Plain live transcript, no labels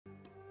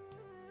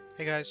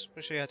Hey guys, I'm going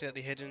to show you how to get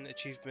the hidden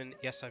achievement.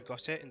 Yes, I've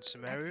got it in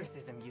Sumeru.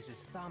 Exorcism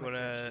uses You want to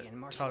thaumaturgy and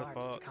martial arts to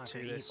teleport conquer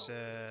to this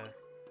evil.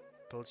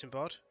 bulletin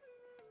board,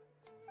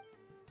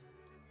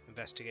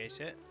 investigate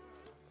it,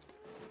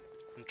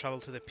 and travel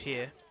to the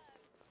pier.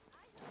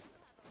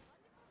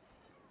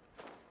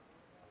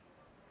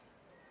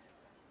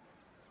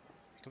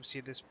 You can see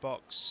this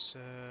box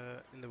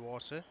in the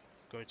water.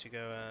 I'm going to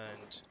go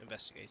and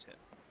investigate it.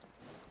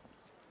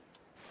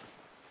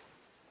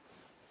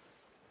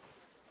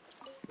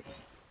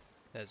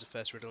 There's the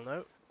first riddle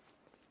note.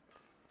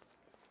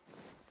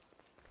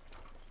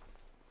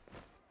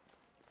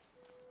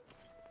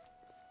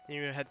 Then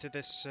you're going to head to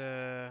this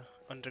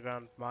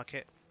underground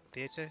market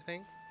theatre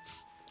thing.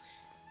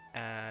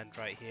 And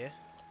right here,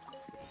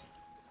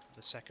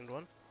 the second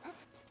one.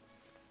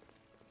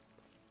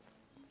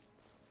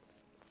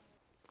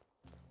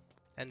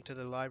 Enter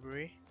the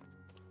library,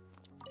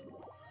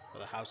 or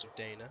the House of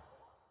Dana.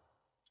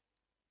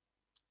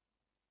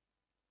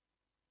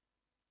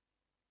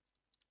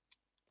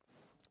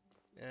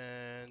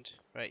 And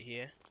right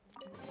here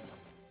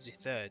is the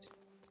third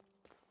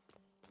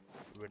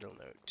riddle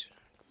note.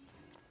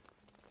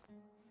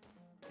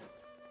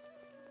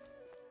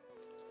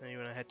 Now you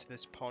want to head to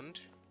this pond.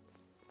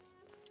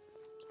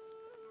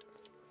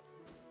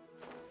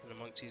 And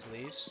amongst these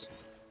leaves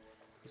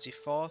is the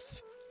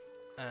fourth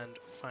and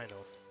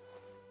final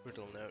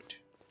riddle note.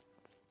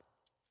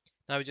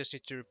 Now we just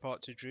need to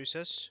report to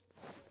Drusus.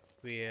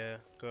 We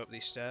go up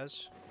these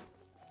stairs.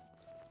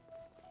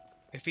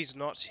 If he's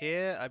not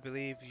here, I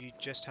believe you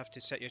just have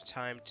to set your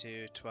time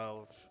to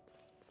 12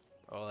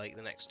 or like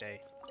the next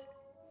day.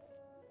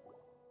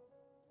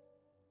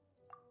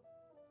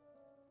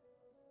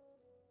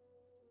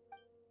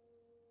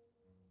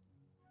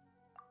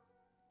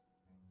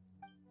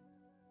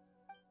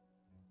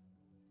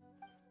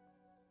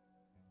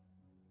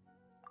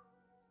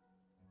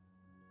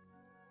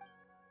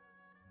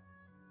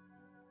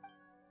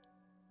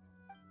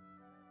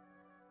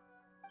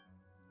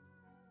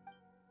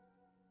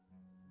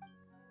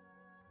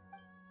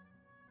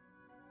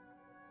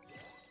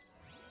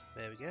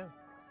 There we go.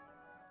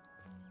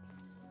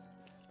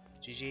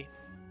 GG.